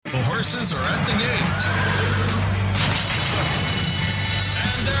horses are at the gate.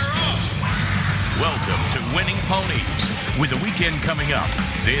 And they're off. Welcome to Winning Ponies. With the weekend coming up,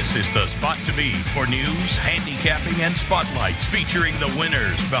 this is the spot to be for news, handicapping, and spotlights featuring the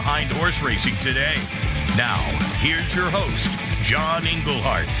winners behind horse racing today. Now, here's your host, John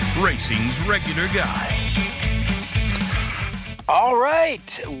Englehart, racing's regular guy. All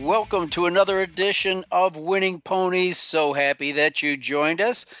right, welcome to another edition of Winning Ponies. So happy that you joined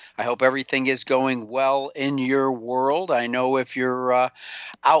us. I hope everything is going well in your world. I know if you're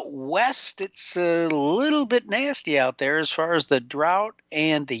out west, it's a little bit nasty out there as far as the drought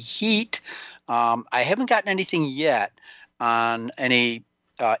and the heat. I haven't gotten anything yet on any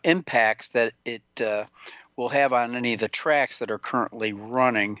impacts that it will have on any of the tracks that are currently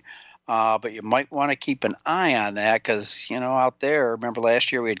running. But you might want to keep an eye on that because, you know, out there, remember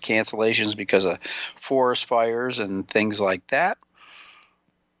last year we had cancellations because of forest fires and things like that.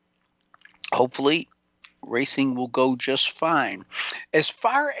 Hopefully, racing will go just fine. As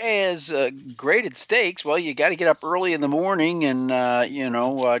far as graded stakes, well, you got to get up early in the morning and,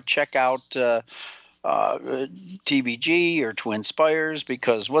 check out TBG or Twin Spires,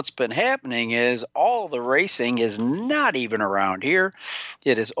 because what's been happening is all the racing is not even around here.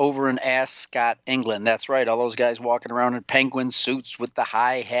 It is over in Ascot, England. That's right. All those guys walking around in penguin suits with the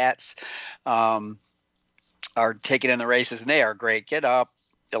high hats are taking in the races, and they are great. Get up,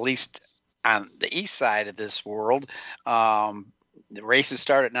 at least on the east side of this world. The races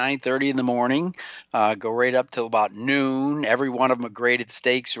start at 9:30 in the morning, go right up till about noon. Every one of them a graded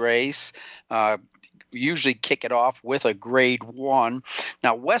stakes race. Usually kick it off with a grade 1.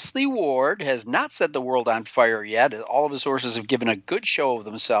 Now, Wesley Ward has not set the world on fire yet. All of his horses have given a good show of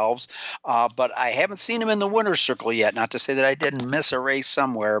themselves, but I haven't seen him in the winner's circle yet. Not to say that I didn't miss a race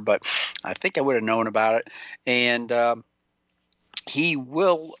somewhere, but I think I would have known about it. And he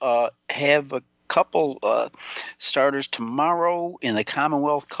will have a couple starters tomorrow in the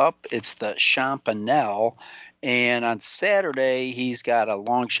Commonwealth Cup. It's the Champanel. And on Saturday, he's got a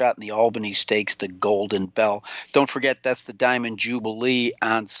long shot in the Albany Stakes, the Golden Bell. Don't forget, that's the Diamond Jubilee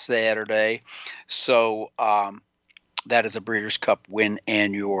on Saturday. So that is a Breeders' Cup win,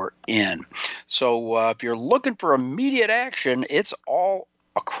 and you're in. So if you're looking for immediate action, it's all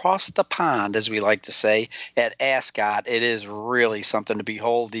across the pond, as we like to say, at Ascot. It is really something to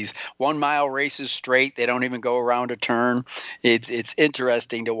behold. These 1 mile races straight, they don't even go around a turn. It's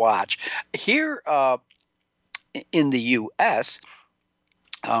interesting to watch. Here, in the U.S.,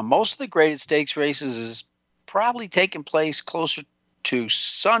 most of the graded stakes races is probably taking place closer to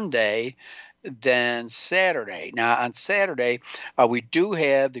Sunday than Saturday. Now, on Saturday, we do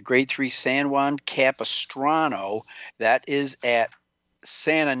have the Grade 3 San Juan Capistrano. That is at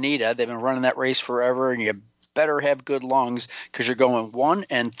Santa Anita. They've been running that race forever, and you better have good lungs because you're going 1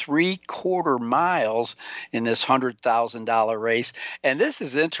 3/4 miles in this $100,000 race. And this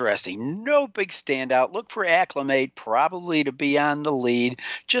is interesting. No big standout. Look for Acclimate probably to be on the lead.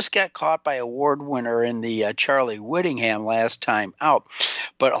 Just got caught by award winner in the Charlie Whittingham last time out.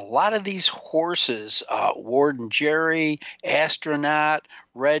 But a lot of these horses, Warden Jerry, Astronaut,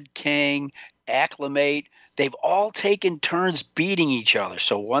 Red King, Acclimate, they've all taken turns beating each other.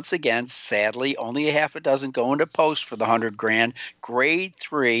 So once again, sadly, only a half a dozen go into post for the $100,000 Grade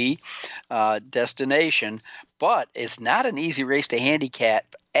 3 destination. But it's not an easy race to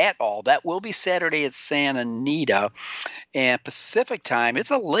handicap at all. That will be Saturday at Santa Anita. And Pacific time,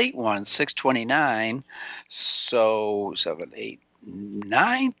 it's a late one, 6:29. So 7, 8,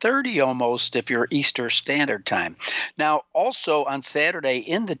 9:30 almost if you're Eastern Standard Time. Now, also on Saturday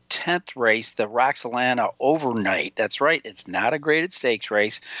in the 10th race, the Roxalana Overnight. That's right. It's not a graded stakes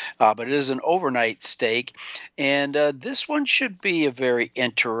race, but it is an overnight stake. And this one should be a very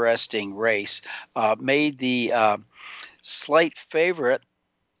interesting race. Made the slight favorite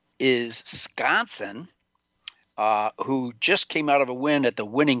is Sconsin, who just came out of a win at the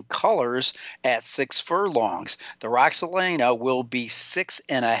Winning Colors at 6 furlongs. The Roxalana will be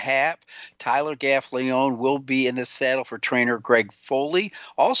 6.5. Tyler Gaffleone will be in the saddle for trainer Greg Foley.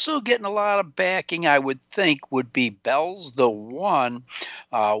 Also getting a lot of backing, I would think, would be Bell's the One,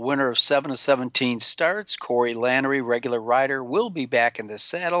 winner of 7 of 17 starts. Corey Lannery, regular rider, will be back in the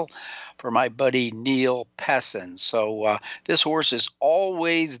saddle for my buddy Neil Pessin. So this horse is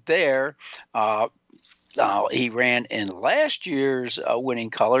always there. He ran in last year's Winning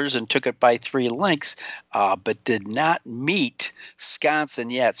Colors and took it by 3 lengths, but did not meet Sconsin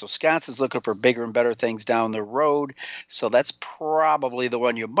yet. So Sconson's looking for bigger and better things down the road. So that's probably the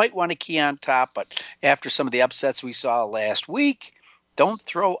one you might want to key on top. But after some of the upsets we saw last week, don't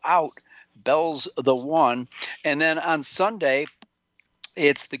throw out Bell's the One. And then on Sunday,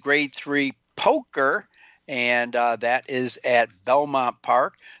 It's the Grade 3 Poker, and that is at Belmont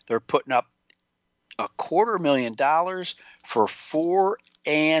Park. They're putting up $250,000 for 4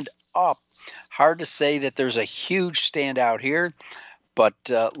 and up. Hard to say that there's a huge standout here, but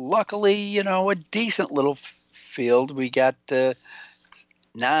luckily, a decent little field. We got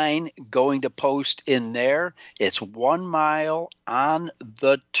 9 going to post in there. It's 1 mile on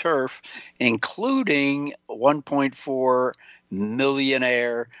the turf, including 1.4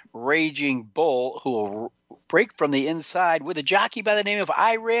 millionaire Raging Bull, who will break from the inside with a jockey by the name of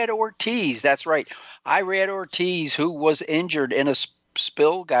Irad Ortiz. That's right, Irad Ortiz, who was injured in a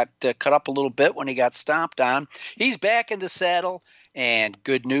spill, got cut up a little bit when he got stomped on. He's back in the saddle, and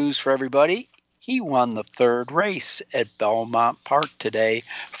good news for everybody. He won the 3rd race at Belmont Park today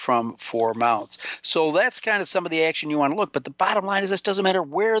from 4 mounts. So that's kind of some of the action you want to look. But the bottom line is this doesn't matter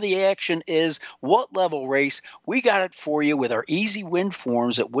where the action is, what level race, we got it for you with our easy win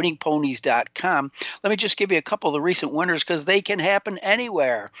forms at winningponies.com. Let me just give you a couple of the recent winners because they can happen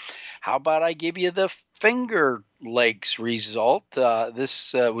anywhere. How about I give you the Finger Lakes result?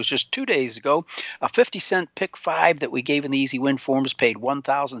 This was just 2 days ago. A 50-cent pick 5 that we gave in the easy win forms paid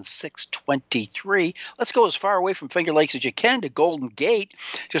 $1,623. Let's go as far away from Finger Lakes as you can to Golden Gate.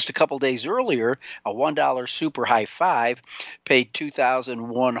 Just a couple days earlier, a $1 super high 5 paid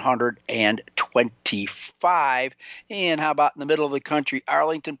 $2,125. And how about in the middle of the country,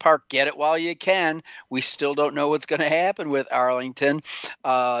 Arlington Park? Get it while you can. We still don't know what's going to happen with Arlington.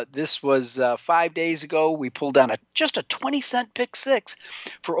 This was 5 days ago. We pulled down just a 20-cent pick 6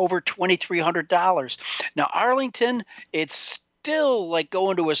 for over $2,300. Now, Arlington, it's still like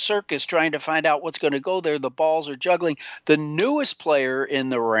going to a circus trying to find out what's going to go there. The balls are juggling. The newest player in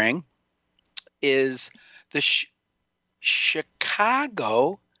the ring is the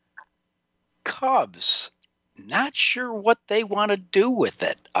Chicago Cubs. Not sure what they want to do with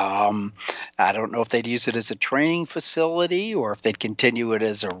it. I don't know if they'd use it as a training facility or if they'd continue it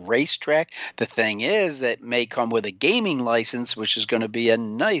as a racetrack. The thing is that may come with a gaming license, which is going to be a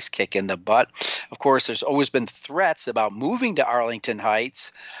nice kick in the butt. Of course, there's always been threats about moving to Arlington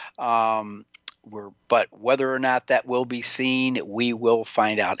Heights. But whether or not that will be seen, we will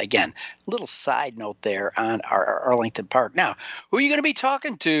find out. Again, a little side note there on our Arlington Park. Now, who are you going to be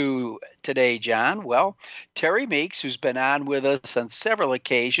talking to today, John? Well, Terry Meeks, who's been on with us on several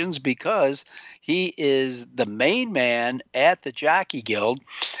occasions because he is the main man at the Jockey Guild,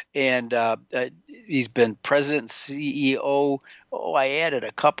 and he's been president and CEO. Oh, I added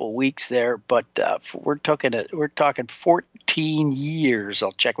a couple weeks there, but we're talking 14 years.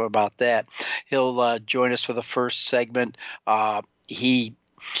 I'll check about that. He'll join us for the first segment. He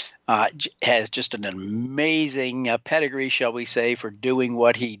has just an amazing pedigree, shall we say, for doing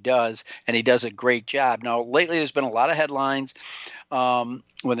what he does, and he does a great job. Now, lately there's been a lot of headlines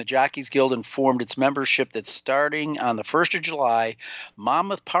when the Jockeys Guild informed its membership that starting on the 1st of July,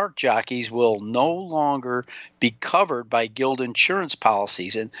 Monmouth Park jockeys will no longer be covered by Guild insurance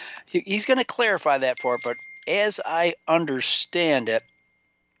policies. And he's going to clarify that for it, but as I understand it,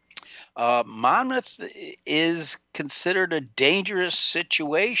 Monmouth is considered a dangerous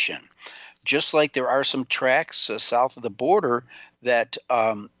situation, just like there are some tracks south of the border that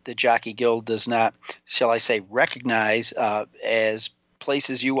the Jockey Guild does not, shall I say, recognize as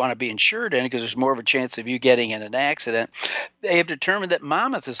places you want to be insured in because there's more of a chance of you getting in an accident. They have determined that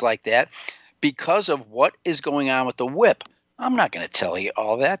Monmouth is like that because of what is going on with the whip. I'm not going to tell you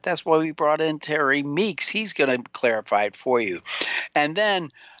all that. That's why we brought in Terry Meeks. He's going to clarify it for you. And then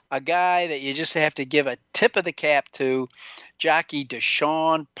a guy that you just have to give a tip of the cap to, jockey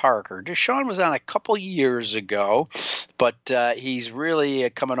DeShawn Parker. DeShawn was on a couple years ago, but he's really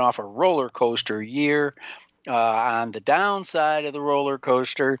coming off a roller coaster year. On the downside of the roller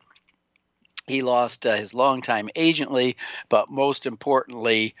coaster, he lost his longtime agent, but most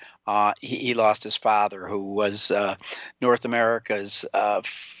importantly, he lost his father, who was North America's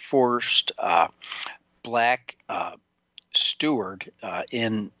first black steward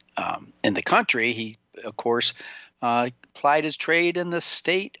in the country. He, of course, plied his trade in the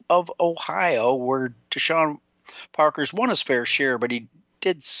state of Ohio, where DeShawn Parker's won his fair share, but he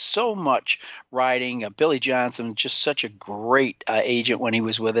did so much riding. Billy Johnson, just such a great agent when he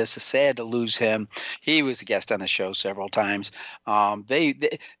was with us. It's sad to lose him. He was a guest on the show several times. They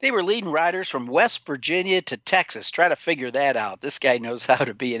were leading riders from West Virginia to Texas. Try to figure that out. This guy knows how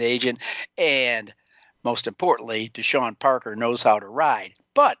to be an agent, and most importantly, DeShawn Parker knows how to ride.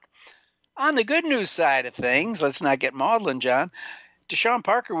 But on the good news side of things, let's not get maudlin, John. DeShawn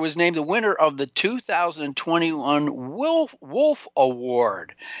Parker was named the winner of the 2021 Wolf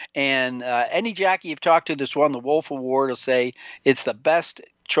Award. And any jockey you've talked to that's won the Wolf Award will say it's the best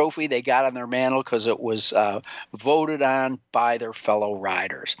trophy they got on their mantle because it was voted on by their fellow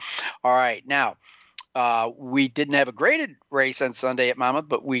riders. All right, now, we didn't have a graded race on Sunday at Monmouth,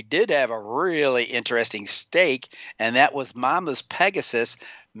 but we did have a really interesting stake, and that was Monmouth's Pegasus.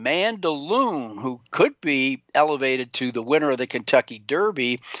 Mandaloon, who could be elevated to the winner of the Kentucky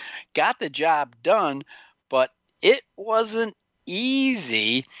Derby, got the job done, but it wasn't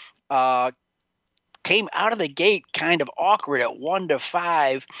easy. Came out of the gate kind of awkward at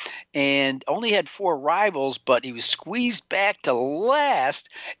 1-5 and only had 4 rivals, but he was squeezed back to last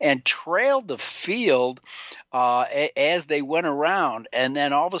and trailed the field as they went around. And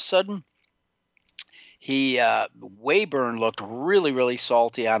then all of a sudden, Wayburn looked really, really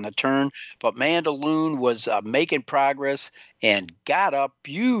salty on the turn, but Mandaloon was making progress and got up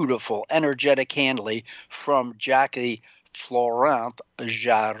beautiful, energetic handling from Jockey Florent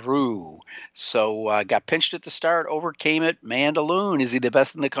Jarroux. So got pinched at the start, overcame it. Mandaloon, is he the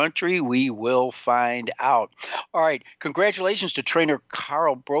best in the country? We will find out. All right, congratulations to trainer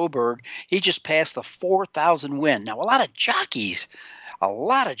Carl Broberg. He just passed the 4,000 win. Now, a lot of jockeys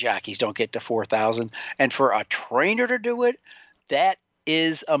don't get to 4,000. And for a trainer to do it, that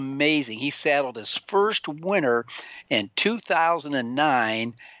is amazing. He saddled his first winner in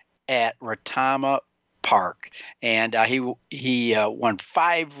 2009 at Retama Park, and he won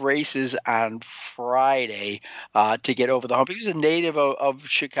 5 races on Friday to get over the hump. He was a native of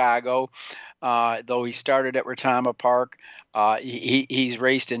Chicago, though he started at Retama Park. He's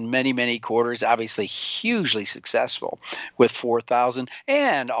raced in many, many quarters, obviously hugely successful with 4,000,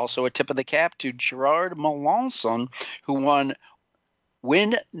 and also a tip of the cap to Gerard Melanson, who won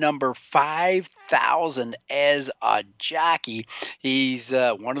win number 5,000 as a jockey. He's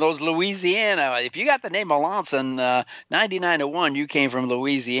one of those Louisiana. If you got the name Melanson, 99-1, you came from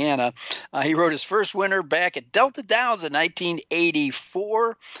Louisiana. He rode his first winner back at Delta Downs in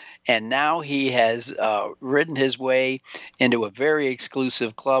 1984. And now he has ridden his way into a very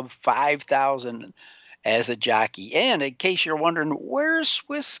exclusive club, 5,000 as a jockey. And in case you're wondering, where's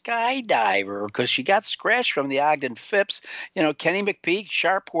Swiss Skydiver? Because she got scratched from the Ogden Phipps. Kenny McPeak,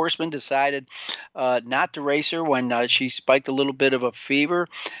 sharp horseman, decided not to race her when she spiked a little bit of a fever.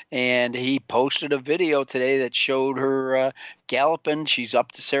 And he posted a video today that showed her galloping. She's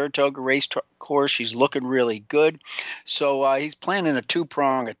up to Saratoga race course. She's looking really good. So he's planning a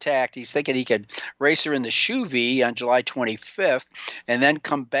 2-prong attack. He's thinking he could race her in the Chuvie on July 25th and then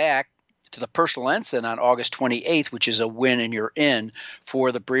come back to the Purcell Ensign on August 28th, which is a win and you're in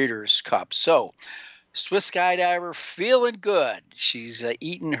for the Breeders' Cup. So Swiss Skydiver feeling good. She's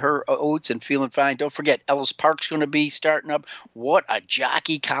eating her oats and feeling fine. Don't forget, Ellis Park's going to be starting up. What a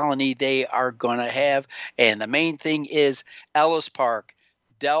jockey colony they are going to have. And the main thing is Ellis Park,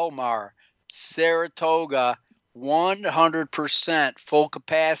 Del Mar, Saratoga, 100% full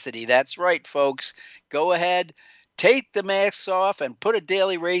capacity. That's right, folks. Go ahead. Take the masks off and put a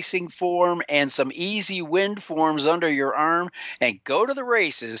daily racing form and some easy wind forms under your arm and go to the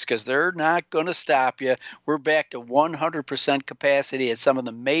races because they're not going to stop you. We're back to 100% capacity at some of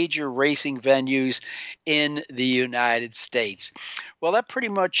the major racing venues in the United States. Well, that pretty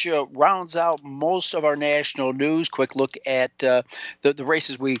much rounds out most of our national news. Quick look at the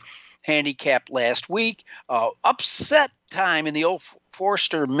races we handicapped last week. Upset time in the old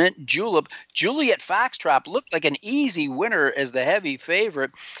Forster Mint Julep. Juliet Foxtrot looked like an easy winner as the heavy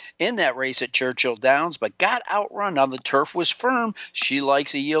favorite in that race at Churchill Downs, but got outrun. Now, the turf was firm. She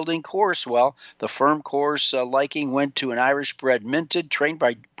likes a yielding course. Well, the firm course liking went to an Irish-bred Minted, trained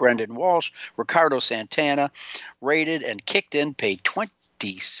by Brendan Walsh. Ricardo Santana rated and kicked in, paid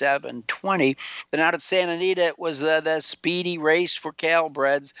 $27.20. Then out at Santa Anita, it was the speedy race for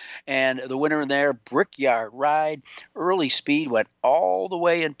Calbreds, and the winner in there, Brickyard Ride. Early speed went all the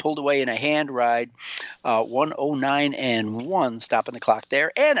way and pulled away in a hand ride, 109-1, stopping the clock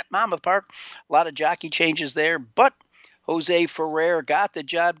there. And at Monmouth Park, a lot of jockey changes there, but Jose Ferrer got the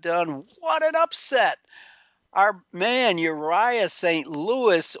job done. What an upset! Our man Uriah St.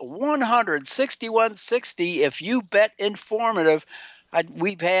 Louis, 161.60. If you bet informative,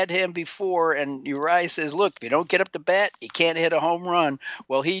 we've had him before, and Uriah says, look, if you don't get up to bat, you can't hit a home run.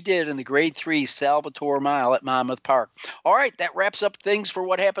 Well, he did in the Grade 3 Salvatore Mile at Monmouth Park. All right, that wraps up things for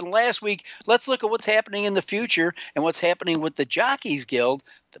what happened last week. Let's look at what's happening in the future and what's happening with the Jockeys Guild.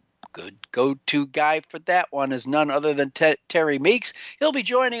 The good go-to guy for that one is none other than Terry Meeks. He'll be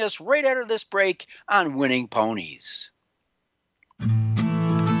joining us right after this break on Winning Ponies.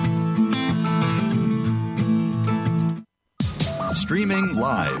 Streaming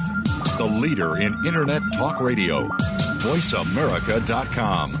live. The leader in Internet talk radio.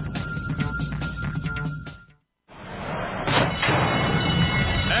 VoiceAmerica.com.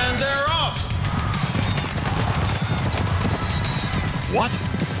 And they're off. What?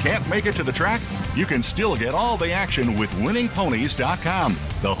 Can't make it to the track? You can still get all the action with winningponies.com,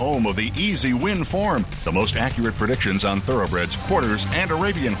 the home of the easy win form, the most accurate predictions on thoroughbreds, quarters, and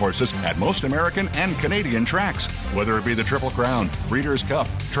Arabian horses at most American and Canadian tracks. Whether it be the Triple Crown, Breeders' Cup,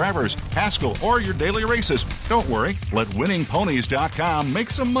 Travers, Haskell, or your daily races, don't worry, let winningponies.com make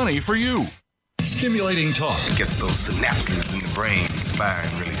some money for you. Stimulating talk. It gets those synapses in the brain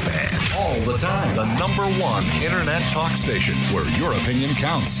firing really fast. All the time. The #1 Internet talk station where your opinion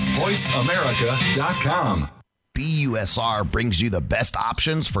counts. VoiceAmerica.com. BUSR brings you the best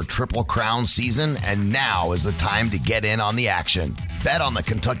options for Triple Crown season, and now is the time to get in on the action. Bet on the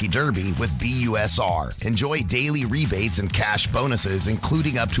Kentucky Derby with BUSR. Enjoy daily rebates and cash bonuses,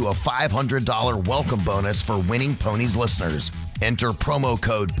 including up to a $500 welcome bonus for Winning Ponies listeners. Enter promo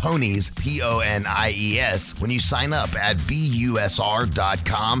code PONIES, PONIES, when you sign up at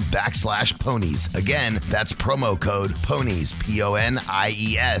BUSR.com/ponies. Again, that's promo code PONIES,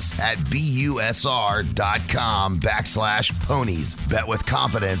 PONIES, at BUSR.com/ponies. Bet with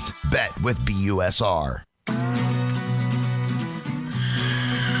confidence. Bet with BUSR.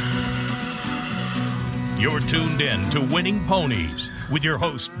 You're tuned in to Winning Ponies with your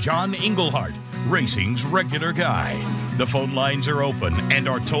host, John Englehart, racing's regular guy. The phone lines are open and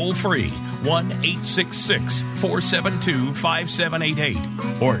are toll-free,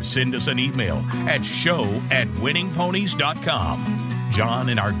 1-866-472-5788. Or send us an email at show@winningponies.com. John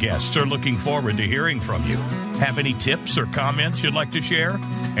and our guests are looking forward to hearing from you. Have any tips or comments you'd like to share?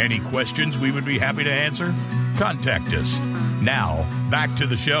 Any questions we would be happy to answer? Contact us. Now, back to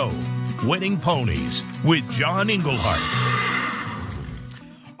the show. Winning Ponies with John Englehart.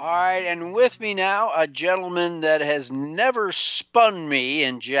 All right, and with me now, a gentleman that has never spun me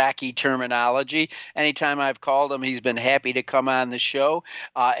in jockey terminology. Anytime I've called him, he's been happy to come on the show.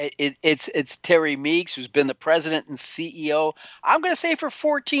 It's Terry Meyocks, who's been the president and CEO, I'm going to say for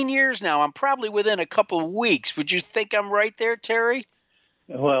 14 years now. I'm probably within a couple of weeks. Would you think I'm right there, Terry?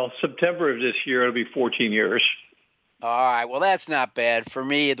 Well, September of this year, it'll be 14 years. All right. Well, that's not bad. For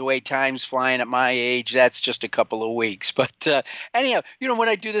me, the way time's flying at my age, that's just a couple of weeks. But anyhow, when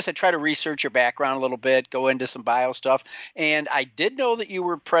I do this, I try to research your background a little bit, go into some bio stuff. And I did know that you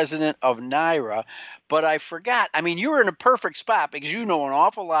were president of NYRA, but I forgot. I mean, you were in a perfect spot because you know an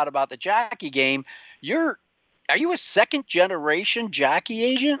awful lot about the jockey game. Are you a second-generation jockey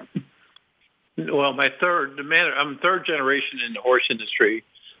agent? Well, I'm third generation in the horse industry.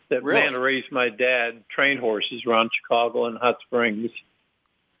 That really? Man who raised my dad trained horses around Chicago and Hot Springs,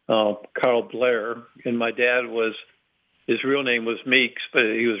 Carl Blair. And my dad his real name was Meyocks, but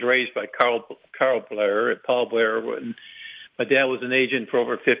he was raised by Carl Blair at Paul Blair. And my dad was an agent for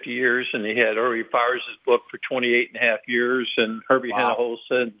over 50 years, and he had Irving Fires' book for 28 and a half years, and Herbie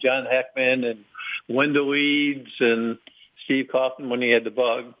Hinojosa, and John Heckman, and Wendell Eads, and Steve Kaufman when he had the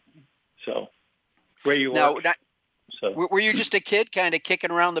bug. So, where you work. So. Were you just a kid kind of kicking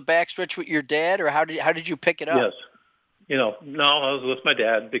around the backstretch with your dad, or how did you pick it up? Yes. No, I was with my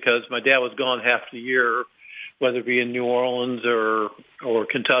dad because my dad was gone half the year, whether it be in New Orleans or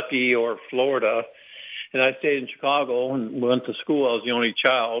Kentucky or Florida. And I stayed in Chicago and went to school. I was the only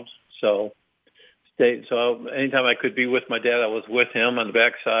child. So anytime I could be with my dad, I was with him on the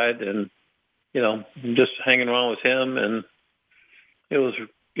backside and, just hanging around with him. And it was,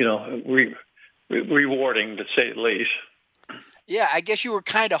 rewarding, to say the least. Yeah, I guess you were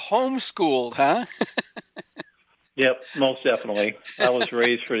kind of homeschooled, huh? Yep, most definitely. I was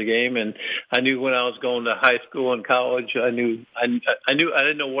raised for the game, and I knew when I was going to high school and college, I knew I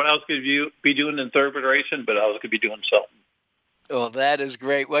didn't know what I was going to be doing in thoroughbred racing, but I was going to be doing something. Oh, that is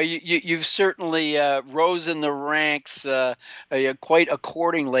great. Well, you've certainly rose in the ranks quite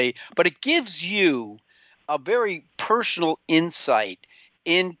accordingly, but it gives you a very personal insight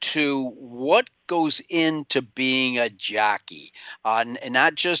into what goes into being a jockey, and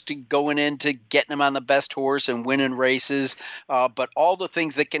not just going into getting them on the best horse and winning races, but all the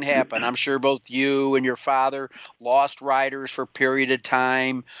things that can happen. I'm sure both you and your father lost riders for a period of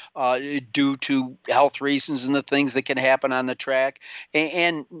time due to health reasons and the things that can happen on the track.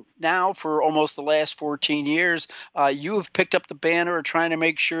 And now for almost the last 14 years, you have picked up the banner of trying to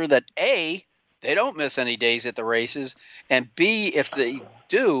make sure that A, they don't miss any days at the races, and B, if they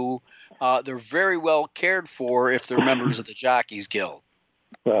do, they're very well cared for if they're members of the Jockeys Guild.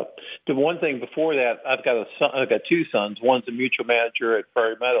 Well, the one thing before that, I've got two sons. One's a mutual manager at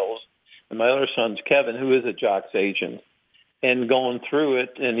Prairie Meadows, and my other son's Kevin, who is a Jocks agent. and going through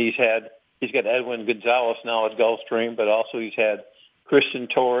it. And he's got Edwin Gonzalez now at Gulfstream, but also he's had Christian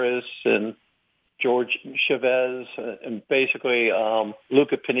Torres and George Chavez and basically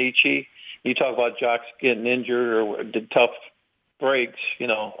Luca Panici. You talk about jocks getting injured or did tough breaks.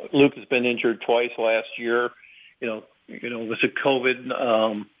 Luca's been injured twice last year. With the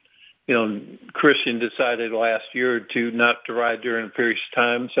COVID. Christian decided last year not to ride during a period of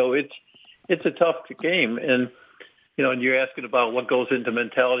time. So it's a tough game. And, and you're asking about what goes into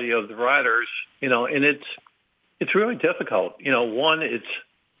mentality of the riders, and it's really difficult. One,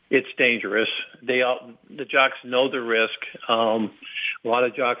 it's dangerous. The jocks know the risk. A lot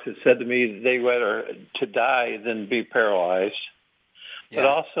of jocks have said to me that they'd rather to die than be paralyzed. Yeah. But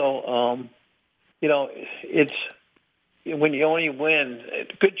also, it's, when you only win,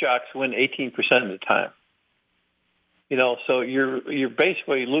 good jocks win 18% of the time. So you're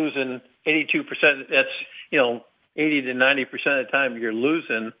basically losing 82%. That's 80 to 90% of the time you're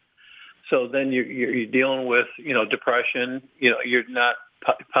losing. So then you're dealing with depression. You're not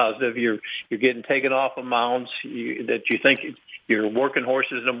positive. You're getting taken off of mounts that you think you're working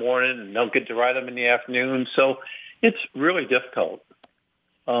horses in the morning and don't get to ride them in the afternoon. So it's really difficult.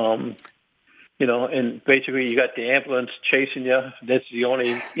 And basically you got the ambulance chasing you. That's the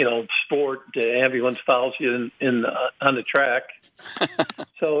only, sport the ambulance follows you on the track.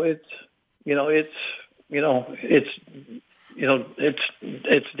 So it's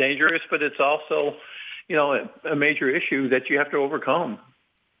dangerous, but it's also, a major issue that you have to overcome,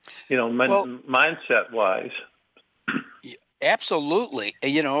 mindset wise. Absolutely.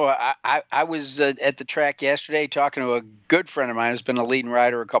 I was at the track yesterday talking to a good friend of mine who's been a leading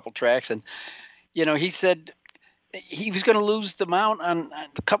rider a couple tracks, and he said he was going to lose the mount on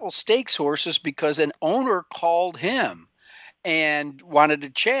a couple stakes horses because an owner called him and wanted to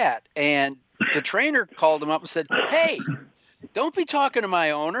chat. And the trainer called him up and said, "Hey, don't be talking to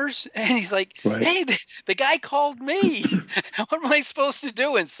my owners." And he's like, right. "Hey, the guy called me. What am I supposed to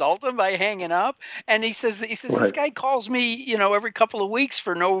do? Insult him by hanging up?" And he says, right. This guy calls me, every couple of weeks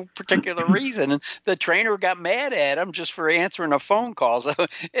for no particular reason. And the trainer got mad at him just for answering a phone call. So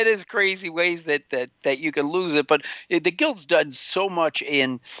it is crazy ways that you can lose it. But the Guild's done so much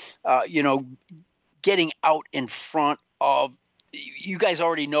in, getting out in front of. You guys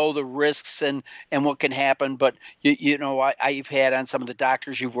already know the risks and what can happen, but I've had on some of the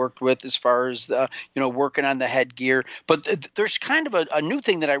doctors you've worked with as far as working on the headgear. But there's kind of a new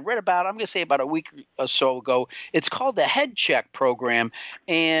thing that I read about. I'm going to say about a week or so ago. It's called the Head Check program,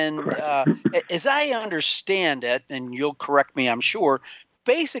 and as I understand it, and you'll correct me, I'm sure.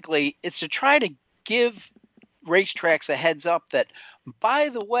 Basically, it's to try to give racetracks a heads up that, by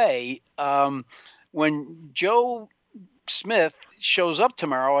the way, when Joe Smith shows up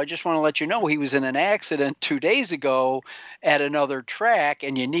tomorrow, I just want to let you know he was in an accident 2 days ago at another track,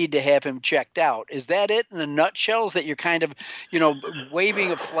 and you need to have him checked out. Is that it in a nutshell? Is that you're kind of,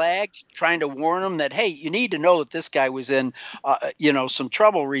 waving a flag, trying to warn him that, hey, you need to know that this guy was in, some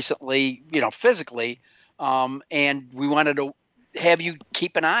trouble recently, physically, and we wanted to have you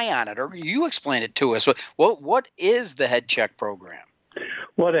keep an eye on it, or you explain it to us. What is the Head Check program?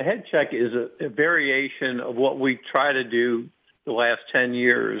 Well, the Head Check is a variation of what we try to do the last 10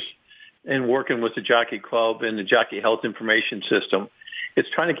 years in working with the Jockey Club and the Jockey Health Information System. It's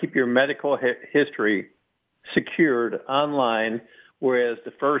trying to keep your medical history secured online, whereas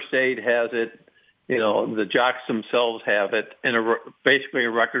the first aid has it, the jocks themselves have it, and basically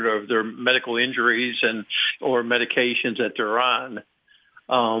a record of their medical injuries or medications that they're on.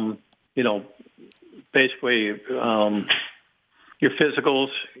 Your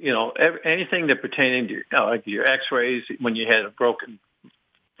physicals, anything that pertaining to like your X-rays when you had a broken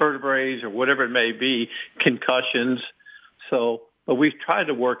vertebrae or whatever it may be, concussions. So, but we've tried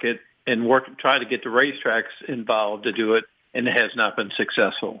to work it and try to get the racetracks involved to do it, and it has not been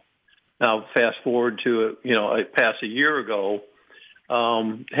successful. Now, fast forward to past a year ago,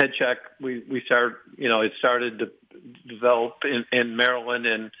 Head Check we started. It started to develop in Maryland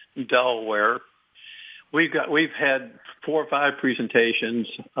and Delaware. We've had 4 or 5 presentations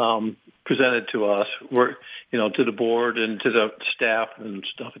presented to us, to the board and to the staff and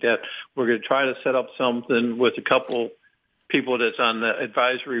stuff like that. We're going to try to set up something with a couple people that's on the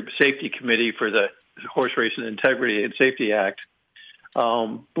advisory safety committee for the Horse Racing Integrity and Safety Act.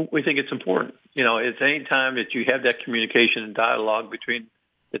 But we think it's important. It's any time that you have that communication and dialogue between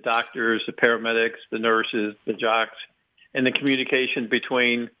the doctors, the paramedics, the nurses, the jocks, and the communication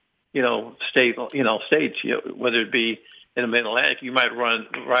between states, whether it be in the Mid-Atlantic, you might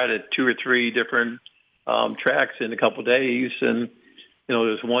ride at 2 or 3 different tracks in a couple of days. And,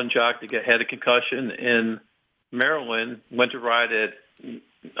 there's one jock that had a concussion in Maryland, went to ride at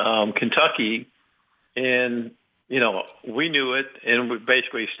Kentucky, and we knew it, and we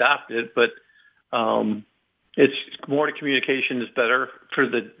basically stopped it. But it's more the communication is better for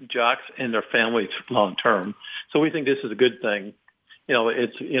the jocks and their families long term. So we think this is a good thing.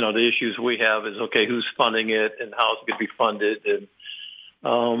 It's the issues we have is okay, who's funding it and how it's going to be funded,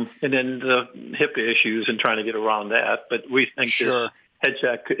 and then the HIPAA issues and trying to get around that. But we think this head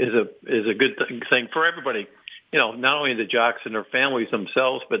check is a good thing for everybody. Not only the jocks and their families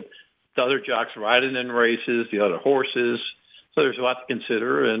themselves, but the other jocks riding in races, the other horses. So there's a lot to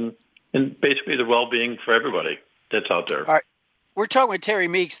consider, and basically the well-being for everybody that's out there. All right. We're talking with Terry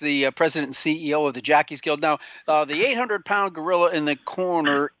Meeks, the president and CEO of the Jockeys Guild. Now, the 800-pound gorilla in the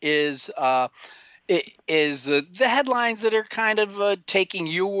corner is the headlines that are kind of taking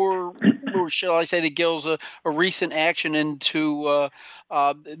your, or shall I say, the Guild's a recent action into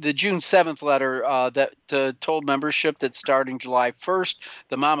the June 7th letter that told membership that starting July 1st,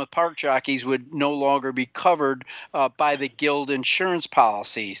 the Monmouth Park jockeys would no longer be covered by the Guild insurance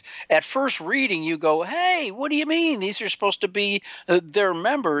policies. At first reading, you go, "Hey, what do you mean? These are supposed to be their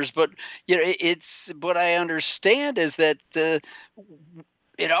members." But it's what I understand is that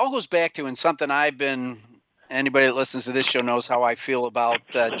it all goes back to, and something anybody that listens to this show knows how I feel about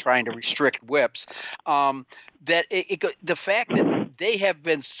trying to restrict whips, that the fact that they have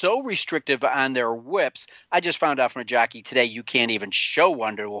been so restrictive on their whips, I just found out from a jockey today you can't even show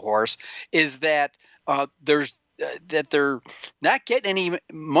one to a horse, is that that they're not getting any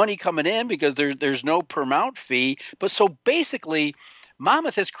money coming in because there's no per mount fee. But so basically,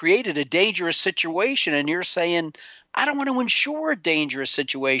 Monmouth has created a dangerous situation, and you're saying, I don't want to insure a dangerous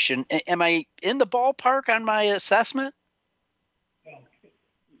situation. Am I in the ballpark on my assessment?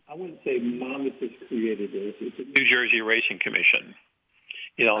 I wouldn't say Monmouth has created this. It's a New Jersey Racing Commission,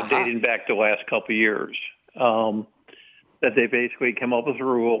 dating back the last couple of years, that they basically come up with a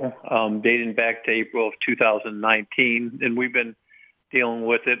rule dating back to April of 2019, and we've been dealing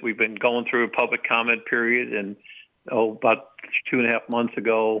with it. We've been going through a public comment period, and about 2.5 months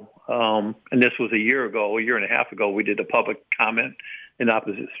ago, and this was a year and a half ago, we did a public comment in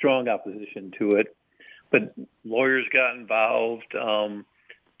strong opposition to it. But lawyers got involved.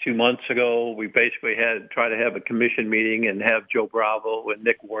 2 months ago, we basically tried to have a commission meeting and have Joe Bravo and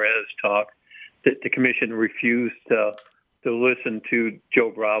Nick Juarez talk. The commission refused to listen to Joe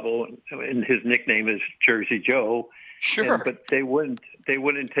Bravo, and his nickname is Jersey Joe. Sure. But they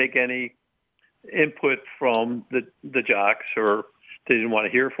wouldn't take any input from the jocks, or they don't want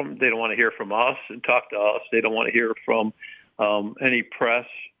to hear from us and talk to us. They don't want to hear from any press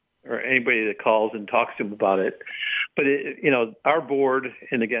or anybody that calls and talks to them about it. But our board,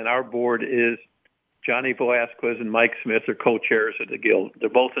 and again, our board is Johnny Velasquez and Mike Smith are co-chairs of the Guild. They're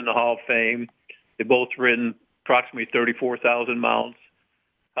both in the Hall of Fame. They've both ridden approximately 34,000 mounts.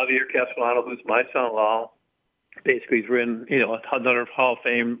 Javier Castellano, who's my son-in-law, basically has ridden, another Hall of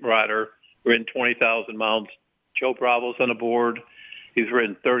Fame rider, ridden 20,000 mounts. Joe Bravo's on the board. He's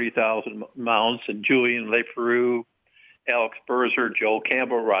ridden 30,000 mounts. And Julian LePeroux, Alex Berzer, Joel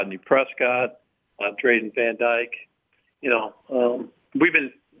Campbell, Rodney Prescott, Drayden Van Dyke. We've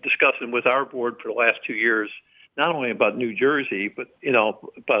been discussing with our board for the last 2 years, not only about New Jersey, but,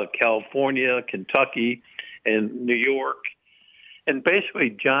 about California, Kentucky, and New York. And basically,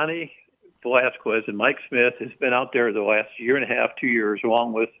 Johnny Velasquez and Mike Smith has been out there the last 1.5, 2 years,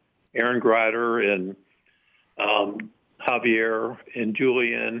 along with Aaron Grider and Javier and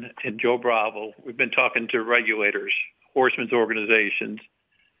Julian and Joe Bravo. We've been talking to regulators, horsemen's organizations,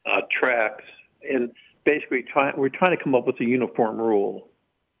 tracks, and basically we're trying to come up with a uniform rule.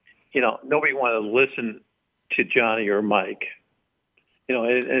 Nobody wanted to listen to Johnny or Mike.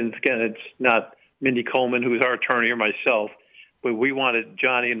 And again, it's not Mindy Coleman, who's our attorney, or myself, but we wanted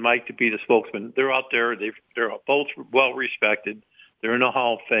Johnny and Mike to be the spokesman. They're out there. They're both well respected. They're in the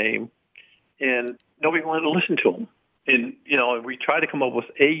Hall of Fame, and nobody wanted to listen to them. And, we try to come up with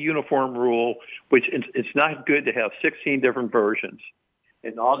a uniform rule, which it's not good to have 16 different versions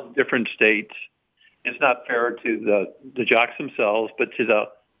in all the different states. It's not fair to the jocks themselves, but to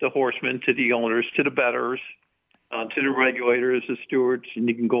the horsemen, to the owners, to the bettors, to the regulators, the stewards, and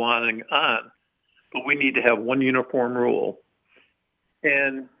you can go on and on. But we need to have one uniform rule.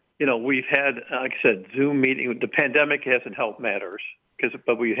 And, we've had, like I said, Zoom meetings. The pandemic hasn't helped matters,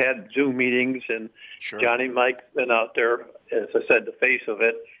 but we had Zoom meetings, and sure. Johnny and Mike have been out there, as I said, the face of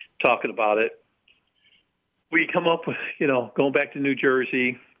it, talking about it. We come up with, going back to New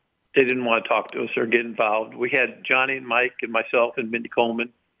Jersey, they didn't want to talk to us or get involved. We had Johnny and Mike and myself and Mindy Coleman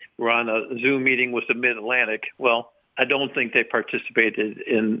were on a Zoom meeting with the Mid-Atlantic. Well, I don't think they participated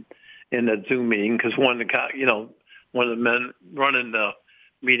in in a Zoom meeting because one of the men running the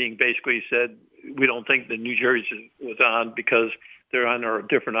meeting basically said, we don't think the New Jersey was on because they're on a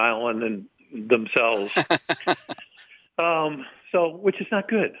different island than themselves. So, which is not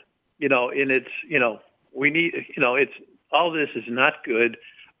good, and it's, we need, it's, all this is not good.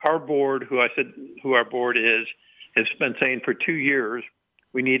 Our board, who our board is, has been saying for 2 years,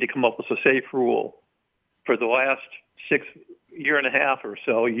 we need to come up with a safe rule. For the last year and a half or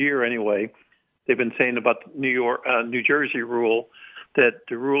so, year anyway, they've been saying about the New Jersey rule, that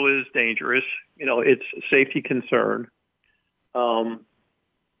the rule is dangerous. It's a safety concern. And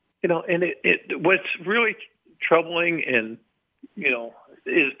what's really troubling and,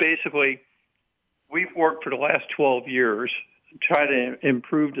 is basically we've worked for the last 12 years to try to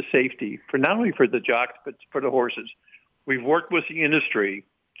improve the safety for not only for the jocks, but for the horses. We've worked with the industry,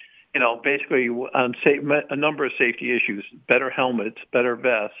 basically on a number of safety issues, better helmets, better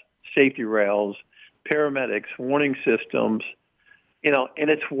vests, safety rails, paramedics, warning systems, and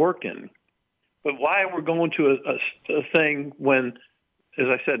it's working. But why we're going to a thing when, as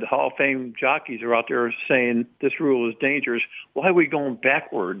I said, the Hall of Fame jockeys are out there saying this rule is dangerous, why are we going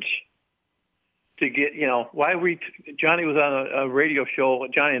backwards to get, Johnny was on a radio show,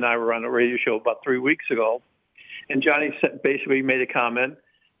 Johnny and I were on a radio show about 3 weeks ago, and Johnny basically made a comment.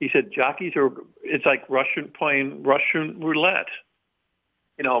 He said, jockeys it's like playing Russian roulette.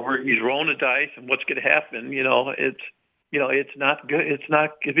 Where he's rolling the dice and what's going to happen, it's not good. It's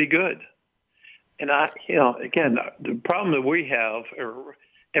not going to be good. And again, the problem that we have,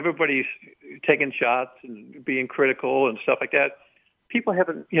 everybody's taking shots and being critical and stuff like that. People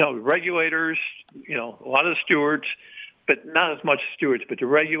haven't, regulators, a lot of the stewards, but not as much stewards, but the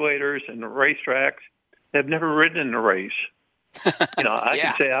regulators and the racetracks have never ridden in a race. I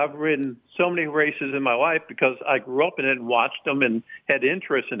can say I've ridden so many races in my life because I grew up in it and watched them and had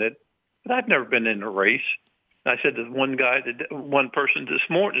interest in it, but I've never been in a race. And I said to one person this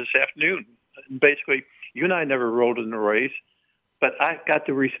afternoon, basically, you and I never rode in a race, but I got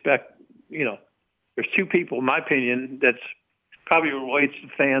to respect, there's two people, in my opinion, that's probably relates to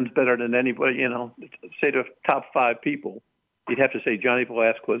fans better than anybody, say the top 5 people. You'd have to say Johnny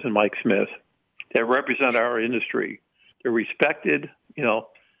Velasquez and Mike Smith that represent our industry. They're respected,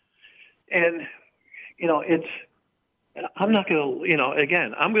 and, it's, I'm not going to,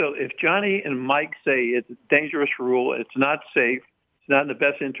 again, if Johnny and Mike say it's a dangerous rule, it's not safe, it's not in the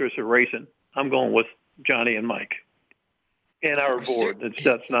best interest of racing, I'm going with Johnny and Mike and our board.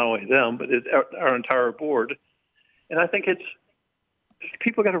 That's not only them, but it's our entire board. And I think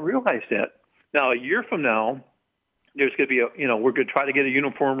people got to realize that. Now, a year from now, there's going to be we're going to try to get a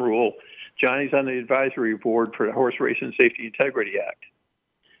uniform rule. Johnny's on the advisory board for the Horse Racing Safety Integrity Act.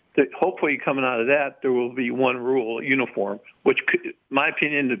 Hopefully coming out of that, there will be one rule, uniform, which could, in my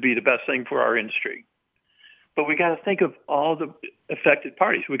opinion, would be the best thing for our industry. But we got to think of all the affected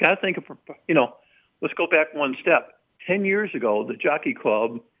parties. We got to think of, let's go back one step. 10 years ago, the Jockey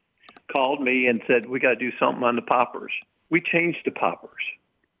Club called me and said, we got to do something on the poppers. We changed the poppers.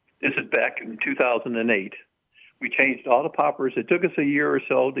 This is back in 2008. We changed all the poppers. It took us a year or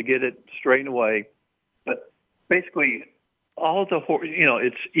so to get it straightened away. But basically, all the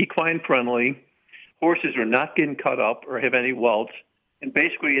it's equine friendly. Horses are not getting cut up or have any welts. And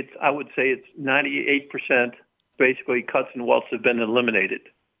basically, I would say it's 98% basically cuts and welts have been eliminated.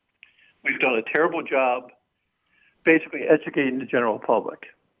 We've done a terrible job basically educating the general public.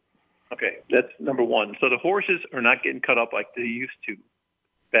 Okay, that's number one. So the horses are not getting cut up like they used to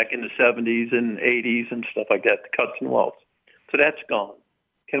back in the 70s and 80s and stuff like that, the cuts and welts. So that's gone.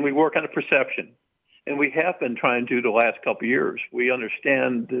 Can we work on the perception? And we have been trying to do the last couple of years. We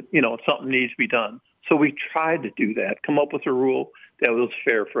understand that, something needs to be done. So we tried to do that, come up with a rule that was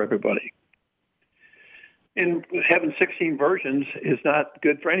fair for everybody. And having 16 versions is not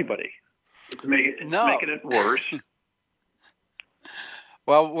good for anybody. It's making it worse.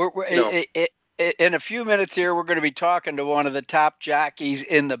 Well, in a few minutes here, we're going to be talking to one of the top jockeys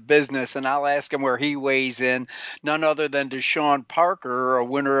in the business, and I'll ask him where he weighs in. None other than DeShawn Parker, a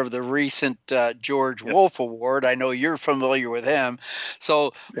winner of the recent George Wolf Award. I know you're familiar with him.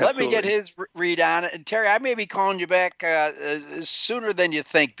 So Let me get his read on it. And Terry, I may be calling you back sooner than you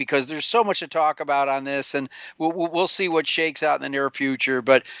think because there's so much to talk about on this, and we'll see what shakes out in the near future.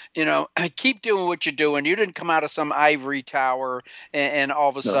 But, keep doing what you're doing. You didn't come out of some ivory tower and all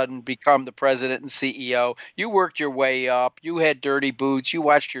of a sudden become the president and CEO. You worked your way up. You had dirty boots. You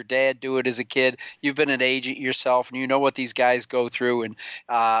watched your dad do it as a kid. You've been an agent yourself, and you know what these guys go through. And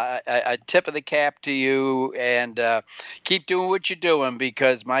a tip of the cap to you, and keep doing what you're doing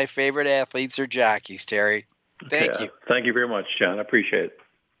because my favorite athletes are jockeys, Terry. Thank you. Thank you very much, John. I appreciate it.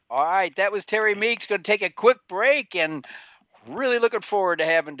 All right, that was Terry Meeks. Going to take a quick break, and really looking forward to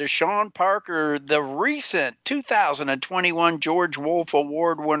having DeShawn Parker, the recent 2021 George Wolf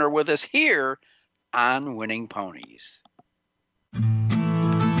Award winner, with us here on Winning Ponies.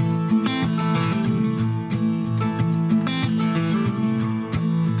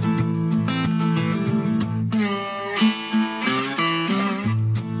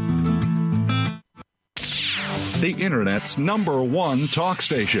 The Internet's #1 talk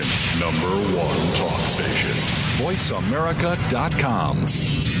station. #1 talk station. VoiceAmerica.com.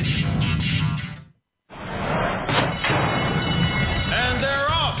 And they're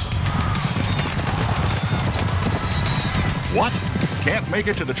off. What? Can't make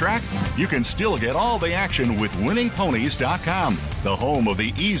it to the track? You can still get all the action with winningponies.com, the home of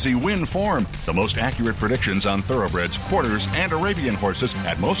the easy win form, the most accurate predictions on thoroughbreds, quarters, and Arabian horses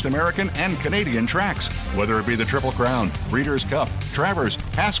at most American and Canadian tracks. Whether it be the Triple Crown, Breeders' Cup, Travers,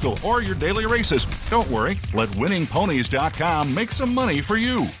 Haskell, or your daily races, don't worry, let winningponies.com make some money for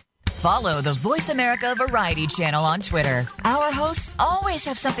you. Follow the Voice America Variety channel on Twitter. Our hosts always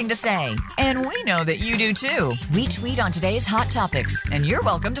have something to say, and we know that you do too. We tweet on today's hot topics, and you're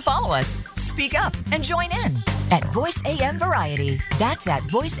welcome to follow us. Speak up and join in at Voice AM Variety. That's at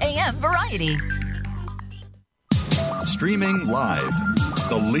Voice AM Variety. Streaming live,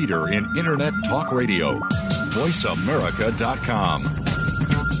 the leader in Internet talk radio, VoiceAmerica.com.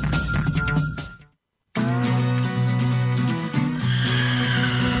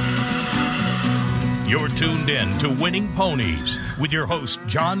 You're tuned in to Winning Ponies with your host,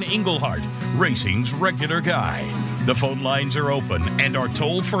 John Englehart, racing's regular guy. The phone lines are open and are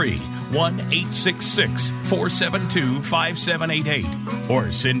toll-free, 1-866-472-5788,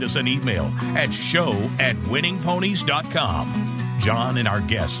 or send us an email at show@winningponies.com. John and our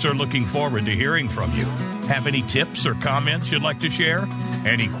guests are looking forward to hearing from you. Have any tips or comments you'd like to share?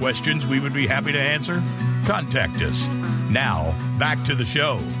 Any questions we would be happy to answer? Contact us. Now, back to the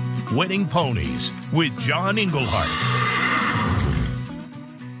show. Winning Ponies with John Englehart.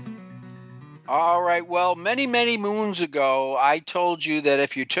 All right. Well, many, many moons ago, I told you that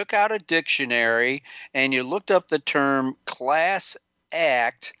if you took out a dictionary and you looked up the term class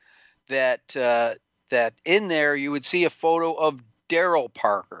act, that in there you would see a photo of Daryl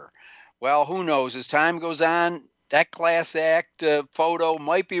Parker. Well, who knows? As time goes on, that class act photo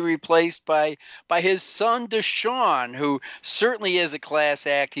might be replaced by his son, DeShawn, who certainly is a class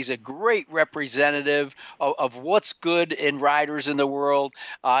act. He's a great representative of what's good in riders in the world.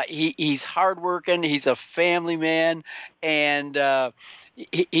 He's hardworking. He's a family man. And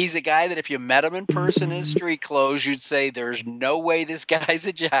he's a guy that if you met him in person in street clothes, you'd say there's no way this guy's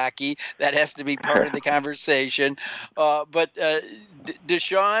a jockey. That has to be part of the conversation. But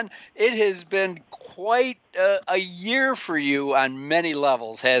DeShawn, it has been quite a year for you on many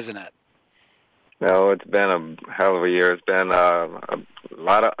levels, hasn't it? No, it's been a hell of a year. It's been a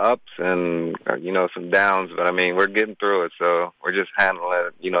lot of ups and, some downs. But, I mean, we're getting through it, so we're just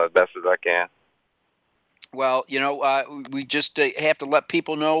handling it, as best as I can. Well, we just have to let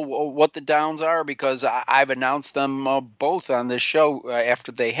people know what the downs are because I've announced them both on this show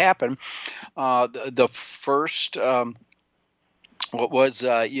after they happen. The first, what was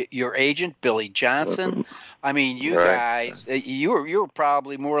your agent, Billy Johnson? I mean, you guys, you were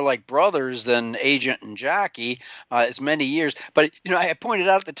probably more like brothers than agent and jockey as many years. But, I pointed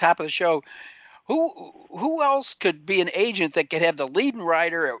out at the top of the show, who else could be an agent that could have the leading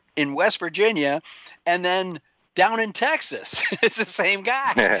rider in West Virginia and then down in Texas? It's the same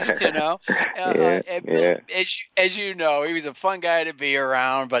guy, As you know, he was a fun guy to be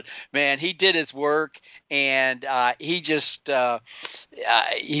around, but man, he did his work and he just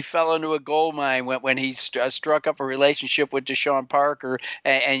he fell into a gold mine when he struck up a relationship with DeShawn Parker,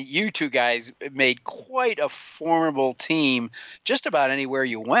 and you two guys made quite a formidable team just about anywhere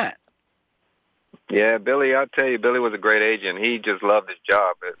you went. Yeah, Billy, I'll tell you, Billy was a great agent. He just loved his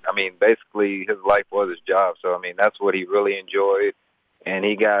job. I mean, basically his life was his job. So, I mean, that's what he really enjoyed. And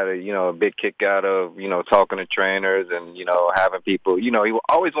he got a big kick out of, talking to trainers and, having people, he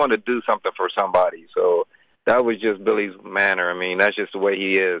always wanted to do something for somebody. So that was just Billy's manner. I mean, that's just the way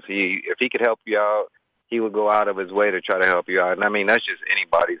he is. If he could help you out, he would go out of his way to try to help you out. And, I mean, that's just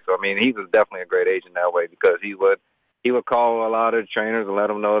anybody. So, I mean, he was definitely a great agent that way because he would call a lot of trainers and let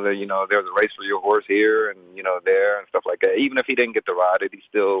them know that, there's a race for your horse here and, there and stuff like that. Even if he didn't get to ride it, he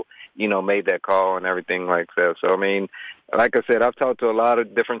still, made that call and everything like that. So, I mean, like I said, I've talked to a lot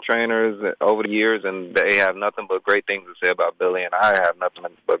of different trainers over the years, and they have nothing but great things to say about Billy, and I have nothing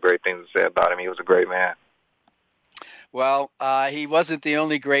but great things to say about him. He was a great man. Well, he wasn't the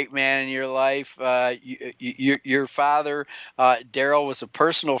only great man in your life. Your father, Daryl, was a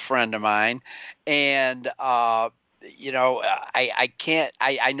personal friend of mine, and I can't.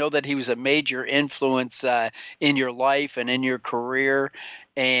 I know that he was a major influence in your life and in your career.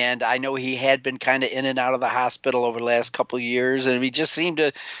 And I know he had been kind of in and out of the hospital over the last couple of years, and he just seemed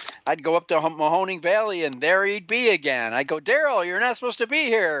to. I'd go up to Mahoning Valley, and there he'd be again. I go, Daryl, you're not supposed to be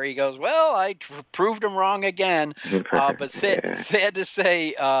here. He goes, well, I proved him wrong again. But sad to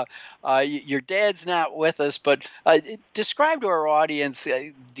say, your dad's not with us. But describe to our audience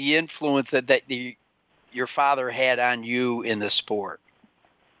the influence that your father had on you in the sport.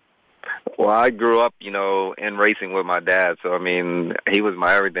 Well, I grew up, in racing with my dad. So, I mean, he was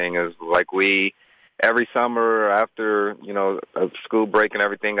my everything. It was like every summer after, a school break and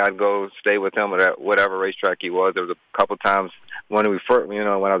everything, I'd go stay with him at whatever racetrack he was. There was a couple times when we first, when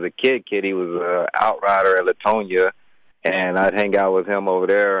I was a kid, he was an outrider at Latonia, and I'd hang out with him over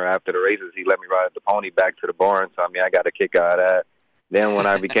there. After the races, he'd let me ride the pony back to the barn. So, I mean, I got a kick out of that. Then when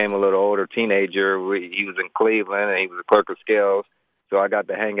I became a little older teenager, he was in Cleveland, and he was a clerk of scales. So I got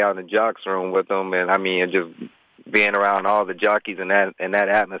to hang out in the jocks room with him, and I mean, just being around all the jockeys in that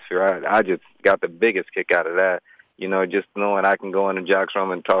atmosphere, I just got the biggest kick out of that. Just knowing I can go in the jocks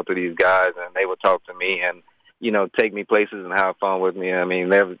room and talk to these guys, and they would talk to me, and take me places and have fun with me. I mean,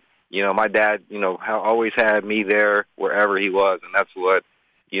 my dad, always had me there wherever he was, and that's what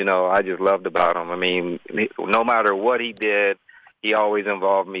I just loved about him. I mean, no matter what he did, he always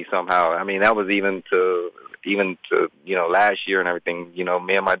involved me somehow. I mean, that was even to last year and everything,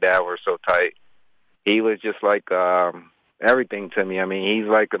 me and my dad were so tight. He was just like everything to me. I mean, he's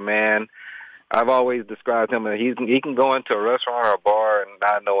like a man. I've always described him as he can go into a restaurant or a bar and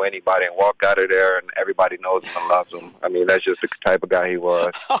not know anybody and walk out of there and everybody knows him and loves him. I mean, that's just the type of guy he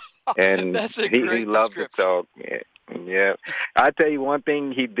was. And he loved to talk. Yeah. I tell you one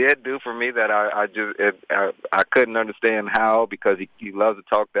thing he did do for me that I couldn't understand how, because he loves to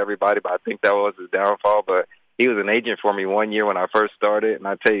talk to everybody, but I think that was his downfall. But he was an agent for me one year when I first started, and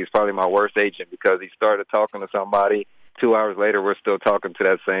I tell you, he's probably my worst agent, because he started talking to somebody. 2 hours later, we're still talking to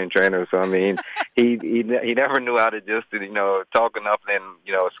that same trainer. So, I mean, he never knew how to just, talk enough and,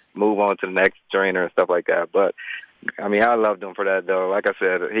 move on to the next trainer and stuff like that. But, I mean, I loved him for that, though. Like I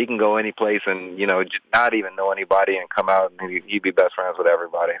said, he can go any place and, not even know anybody and come out and he'd be best friends with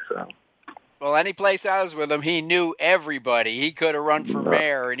everybody. So. Well, any place I was with him, he knew everybody. He could have run for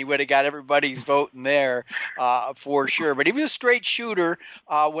mayor, and he would have got everybody's vote in there for sure. But he was a straight shooter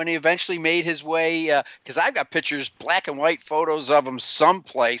when he eventually made his way, because I've got pictures, black and white photos of him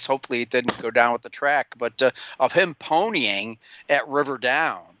someplace. Hopefully it didn't go down with the track, but of him ponying at River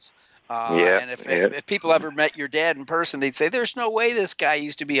Downs. And if people ever met your dad in person, they'd say, there's no way this guy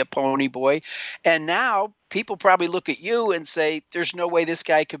used to be a pony boy. And now people probably look at you and say, there's no way this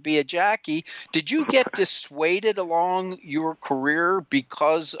guy could be a jockey. Did you get dissuaded along your career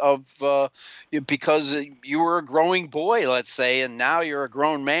because you were a growing boy, let's say, and now you're a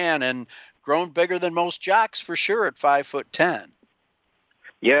grown man and grown bigger than most jocks for sure at 5'10"?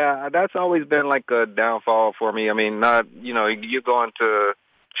 Yeah, that's always been like a downfall for me. I mean, you go into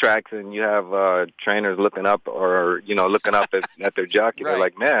tracks and you have trainers looking up at their jockey. Right. They're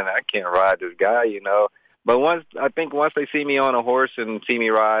like, man, I can't ride this guy, But once they see me on a horse and see me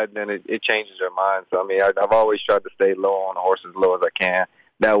ride, then it changes their mind. So, I mean, I've always tried to stay low on the horse as low as I can.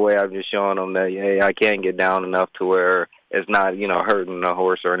 That way I've just shown them that, hey, I can get down enough to where it's not, hurting the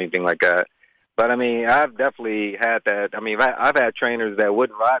horse or anything like that. But, I mean, I've definitely had that. I mean, I've had trainers that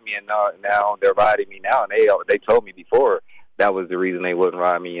wouldn't ride me, and now they're riding me now, and they told me before that was the reason they wouldn't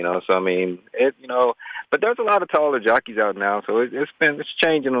ride me, So, I mean, but there's a lot of taller jockeys out now, so it's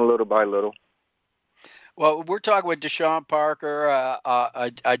changing a little by little. Well, we're talking with DeShawn Parker,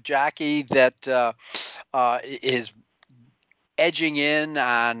 a jockey that is edging in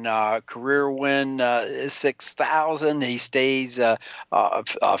on career win 6,000. He stays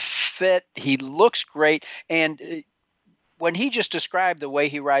fit. He looks great. And when he just described the way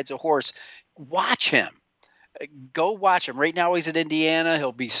he rides a horse, watch him. Go watch him. Right now he's in Indiana.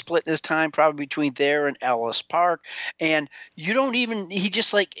 He'll be splitting his time probably between there and Ellis Park. And he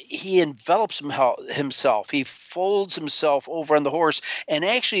envelops himself. He folds himself over on the horse and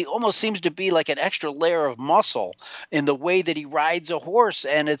actually almost seems to be like an extra layer of muscle in the way that he rides a horse.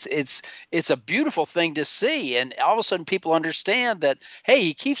 And it's a beautiful thing to see. And all of a sudden people understand that, hey,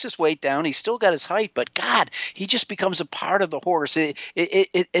 he keeps his weight down. He's still got his height, but God, he just becomes a part of the horse.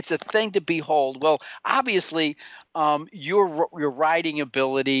 It's a thing to behold. Well, obviously, your riding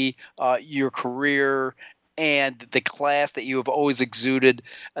ability, your career, and the class that you have always exuded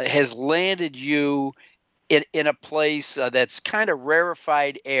has landed you in a place that's kind of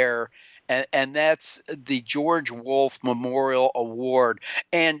rarefied air. And that's the George Wolfe Memorial Award.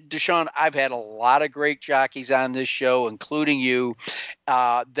 And DeShawn, I've had a lot of great jockeys on this show, including you,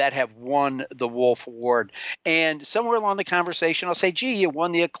 that have won the Wolfe Award. And somewhere along the conversation, I'll say, gee, you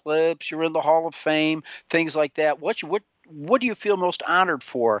won the Eclipse, you're in the Hall of Fame, things like that. What do you feel most honored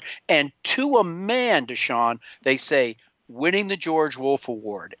for? And to a man, DeShawn, they say, winning the George Wolfe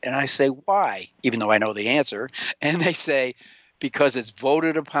Award. And I say, why? Even though I know the answer. And they say, because it's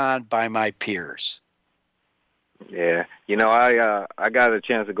voted upon by my peers. Yeah. I got a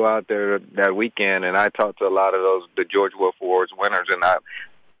chance to go out there that weekend, and I talked to a lot of the George Wolfe Awards winners, and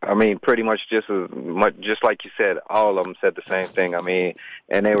I mean, pretty much just like you said, all of them said the same thing. I mean,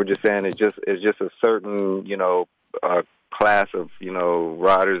 and they were just saying it's just a certain, class of,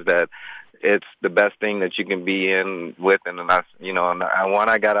 riders that it's the best thing that you can be in with. And when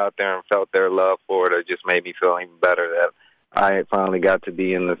I got out there and felt their love for it just made me feel even better that I finally got to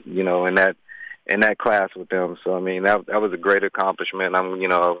be in the, in that class with them. So, I mean, that was a great accomplishment.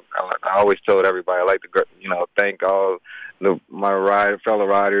 I always told everybody I like to, thank all my fellow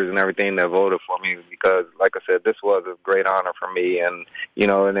riders and everything that voted for me, because, like I said, this was a great honor for me. And,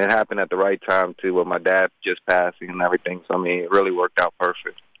 and it happened at the right time, too, with my dad just passing and everything. So, I mean, it really worked out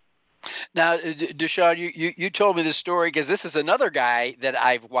perfect. Now, DeShawn, you told me this story because this is another guy that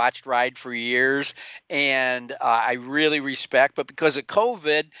I've watched ride for years, and I really respect. But because of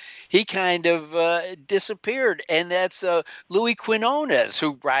COVID, he kind of disappeared, and that's Louis Quinones,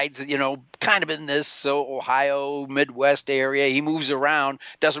 who rides, kind of in this Ohio Midwest area. He moves around,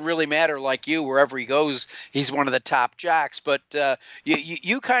 doesn't really matter like you. Wherever he goes, he's one of the top jocks. But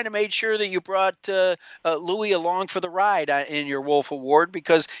you kind of made sure that you brought Louis along for the ride in your Wolfe Award,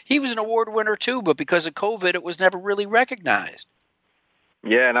 because he was an award winner too, but because of COVID, it was never really recognized.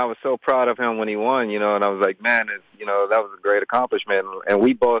 Yeah, and I was so proud of him when he won, and I was like, man, that was a great accomplishment. And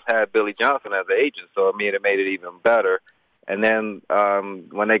we both had Billy Johnson as an agent, so it made it even better. And then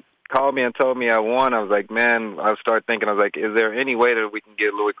when they called me and told me I won, I was like, man, I started thinking, I was like, is there any way that we can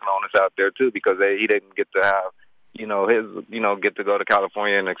get Louis Quinones out there too? Because he didn't get to have, get to go to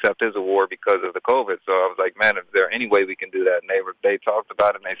California and accept his award because of the COVID. So I was like, man, is there any way we can do that? And they talked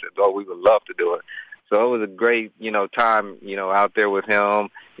about it, and they said, oh, we would love to do it. So it was a great, time, out there with him.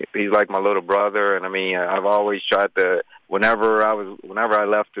 He's like my little brother. And I mean, I've always tried to, whenever I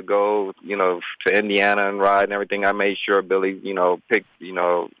left to go, to Indiana and ride and everything, I made sure Billy, picked,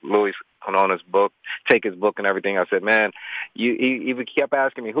 Louis Quinones' book, take his book and everything. I said, man, he kept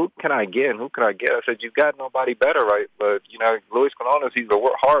asking me, who can I get? Who can I get? I said, you've got nobody better, right? But, Louis Quinones, he's a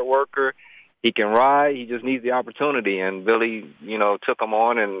hard worker. He can ride. He just needs the opportunity. And Billy, took him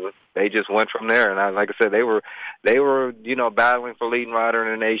on, and they just went from there. And like I said, they were, battling for leading rider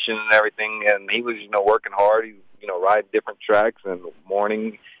in the nation and everything. And he was, working hard. He, riding different tracks in the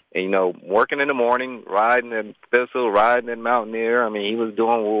morning, and, working in the morning, riding in Thistle, riding in Mountaineer. I mean, he was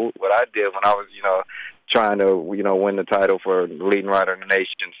doing what I did when I was, trying to, win the title for leading rider in the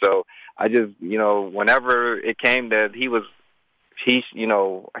nation. So I just, whenever it came that he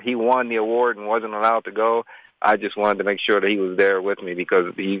won the award and wasn't allowed to go, I just wanted to make sure that he was there with me, because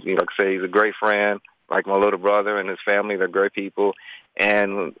like I say, he's a great friend, like my little brother, and his family, they're great people.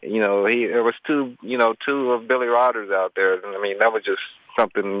 And, there was two of Billy riders out there. And I mean, that was just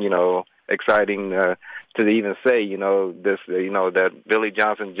something, exciting to even say, that Billy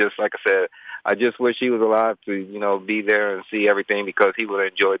Johnson, just like I said, I just wish he was alive to, be there and see everything, because he would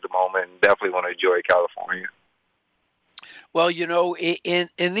have enjoyed the moment and definitely want to enjoy California. Well, in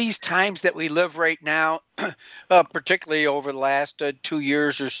these times that we live right now, particularly over the last 2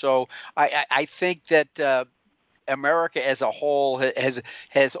 years or so, I think that America as a whole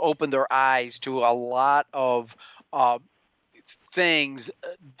has opened their eyes to a lot of things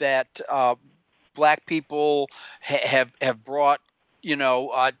that Black people have brought,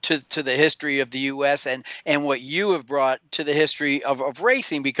 to the history of the U.S. and what you have brought to the history of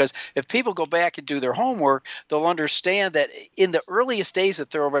racing. Because if people go back and do their homework, they'll understand that in the earliest days of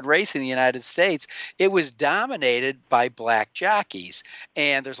thoroughbred racing in the United States, it was dominated by Black jockeys.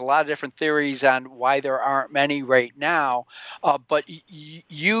 And there's a lot of different theories on why there aren't many right now. But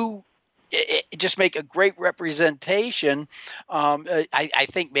you just make a great representation. I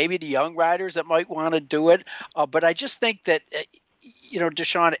think maybe the young riders that might want to do it. But I just think that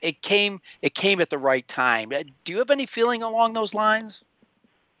DeShawn, it came at the right time. Do you have any feeling along those lines?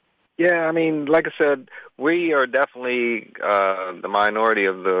 Yeah, I mean, like I said, we are definitely the minority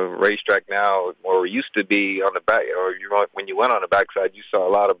of the racetrack now, or we used to be on the back, or when you went on the backside, you saw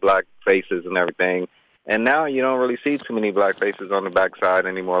a lot of Black faces and everything. And now you don't really see too many Black faces on the backside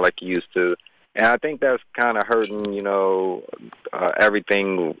anymore like you used to. And I think that's kind of hurting,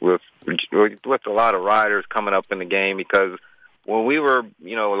 everything with a lot of riders coming up in the game, because when we were,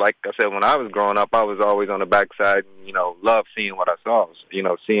 like I said, when I was growing up, I was always on the backside and, loved seeing what I saw.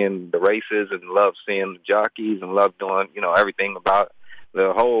 Seeing the races and loved seeing the jockeys and loved doing, everything about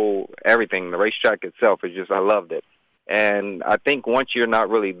everything, the racetrack itself. It's just, I loved it. And I think once you're not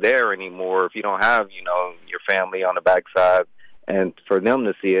really there anymore, if you don't have, your family on the backside, and for them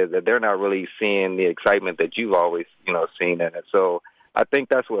to see it, that they're not really seeing the excitement that you've always, seen in it. So I think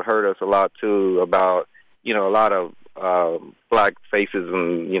that's what hurt us a lot, too, about, a lot of black faces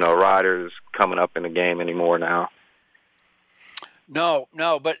and, riders coming up in the game anymore now. No,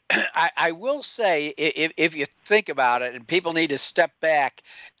 but I will say, if you think about it, and people need to step back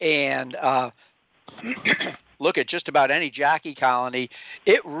and look at just about any jockey colony,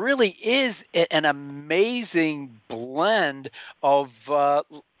 it really is an amazing blend of,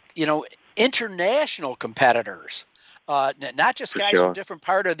 international competitors. Not just guys from different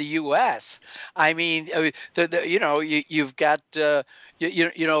part of the U.S. I mean, you've got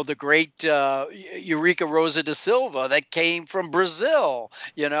the great Eureka Rosa da Silva that came from Brazil,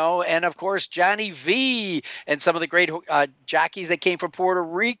 and of course Johnny V and some of the great jockeys that came from Puerto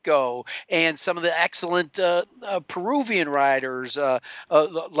Rico, and some of the excellent Peruvian riders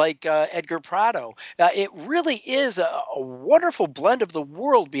like Edgar Prado. It really is a wonderful blend of the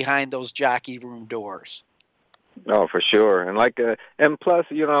world behind those jockey room doors. Oh, for sure. And and plus,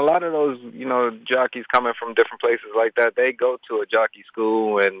 a lot of those, jockeys coming from different places like that, they go to a jockey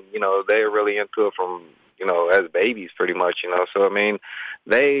school and, they're really into it from, as babies pretty much, So, I mean,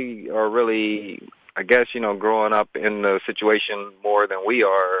 they are really, I guess, growing up in the situation more than we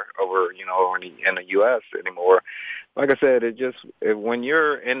are over, in the U.S. anymore. Like I said, when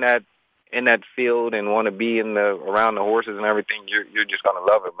you're in that field and want to be around the horses and everything, you're just going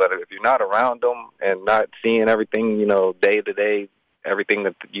to love it. But if you're not around them and not seeing everything, day to day, everything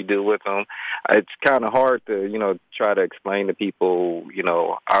that you do with them, it's kind of hard to, try to explain to people,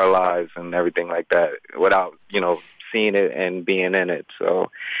 our lives and everything like that without, seeing it and being in it. So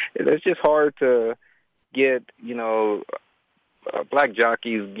it's just hard to get, black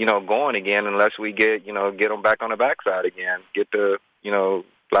jockeys, going again unless we get them back on the backside again, get the,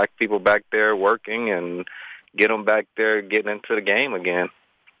 black people back there working and get them back there getting into the game again.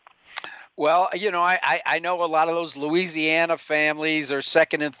 Well, I know a lot of those Louisiana families are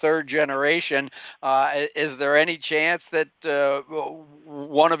second and third generation. Is there any chance that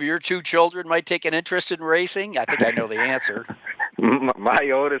one of your two children might take an interest in racing? I think I know the answer.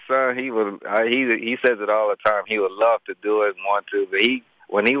 My oldest son, he says it all the time. He would love to do it and want to, but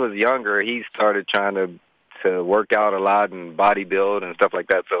when he was younger, he started trying to work out a lot and bodybuild and stuff like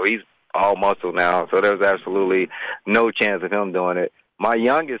that. So he's all muscle now. So there's absolutely no chance of him doing it. My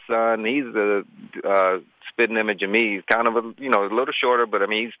youngest son, he's the spitting image of me. He's kind of a little shorter, but I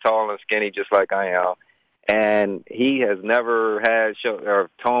mean, he's tall and skinny just like I am. And he has never had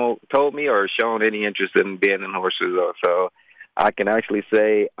told me or shown any interest in being in horses. So I can actually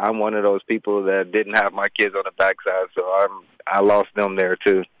say I'm one of those people that didn't have my kids on the backside. So I lost them there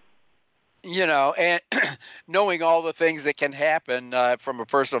too. And knowing all the things that can happen from a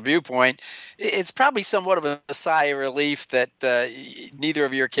personal viewpoint, it's probably somewhat of a sigh of relief that neither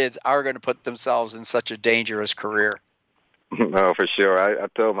of your kids are going to put themselves in such a dangerous career. No, for sure. I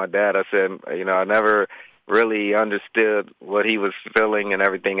told my dad, I said, I never really understood what he was feeling and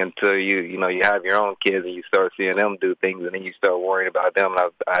everything until you have your own kids and you start seeing them do things and then you start worrying about them.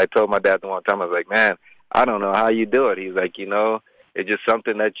 And I told my dad one time, I was like, man, I don't know how you do it. He's like, it's just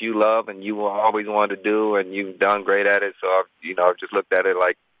something that you love and you will always want to do, and you've done great at it. So I've just looked at it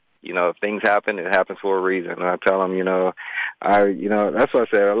like, if things happen, it happens for a reason. And I tell him, that's what I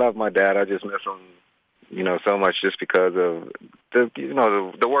said. I love my dad. I just miss him, so much just because of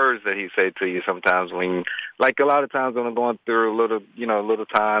the words that he say to you sometimes when, like a lot of times when I'm going through little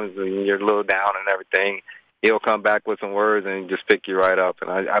times and you're a little down and everything, he'll come back with some words and just pick you right up.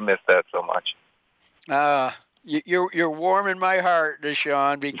 And I miss that so much. You're warm in my heart,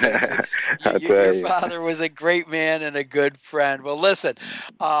 DeShawn, because your father was a great man and a good friend. Well, listen,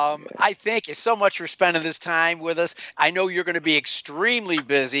 I thank you so much for spending this time with us. I know you're going to be extremely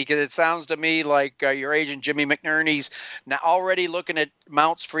busy because it sounds to me like your agent, Jimmy McNerney's, now already looking at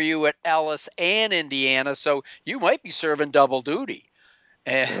mounts for you at Ellis and Indiana, so you might be serving double duty.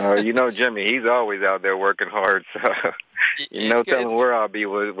 Jimmy, he's always out there working hard, so no telling where I'll be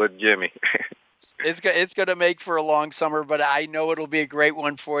with Jimmy. It's going to make for a long summer, but I know it'll be a great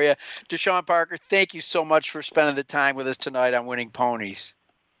one for you. DeShawn Parker, thank you so much for spending the time with us tonight on Winning Ponies.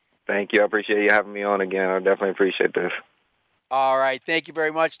 Thank you. I appreciate you having me on again. I definitely appreciate this. All right. Thank you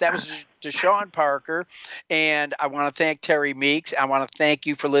very much. That was DeShawn Parker. And I want to thank Terry Meeks. I want to thank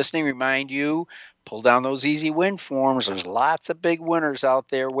you for listening. Remind you, pull down those easy win forms. There's lots of big winners out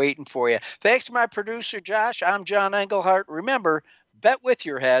there waiting for you. Thanks to my producer, Josh. I'm John Englehart. Remember, bet with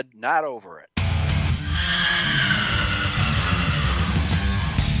your head, not over it.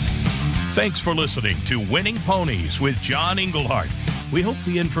 Thanks for listening to Winning Ponies with John Englehart. We hope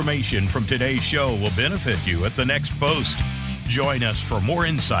the information from today's show will benefit you at the next post. Join us for more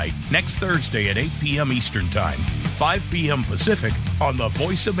insight next Thursday at 8 p.m. Eastern Time, 5 p.m. Pacific on the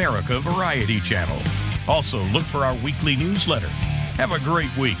Voice America Variety Channel. Also, look for our weekly newsletter. Have a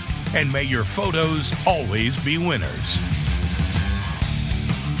great week, and may your photos always be winners.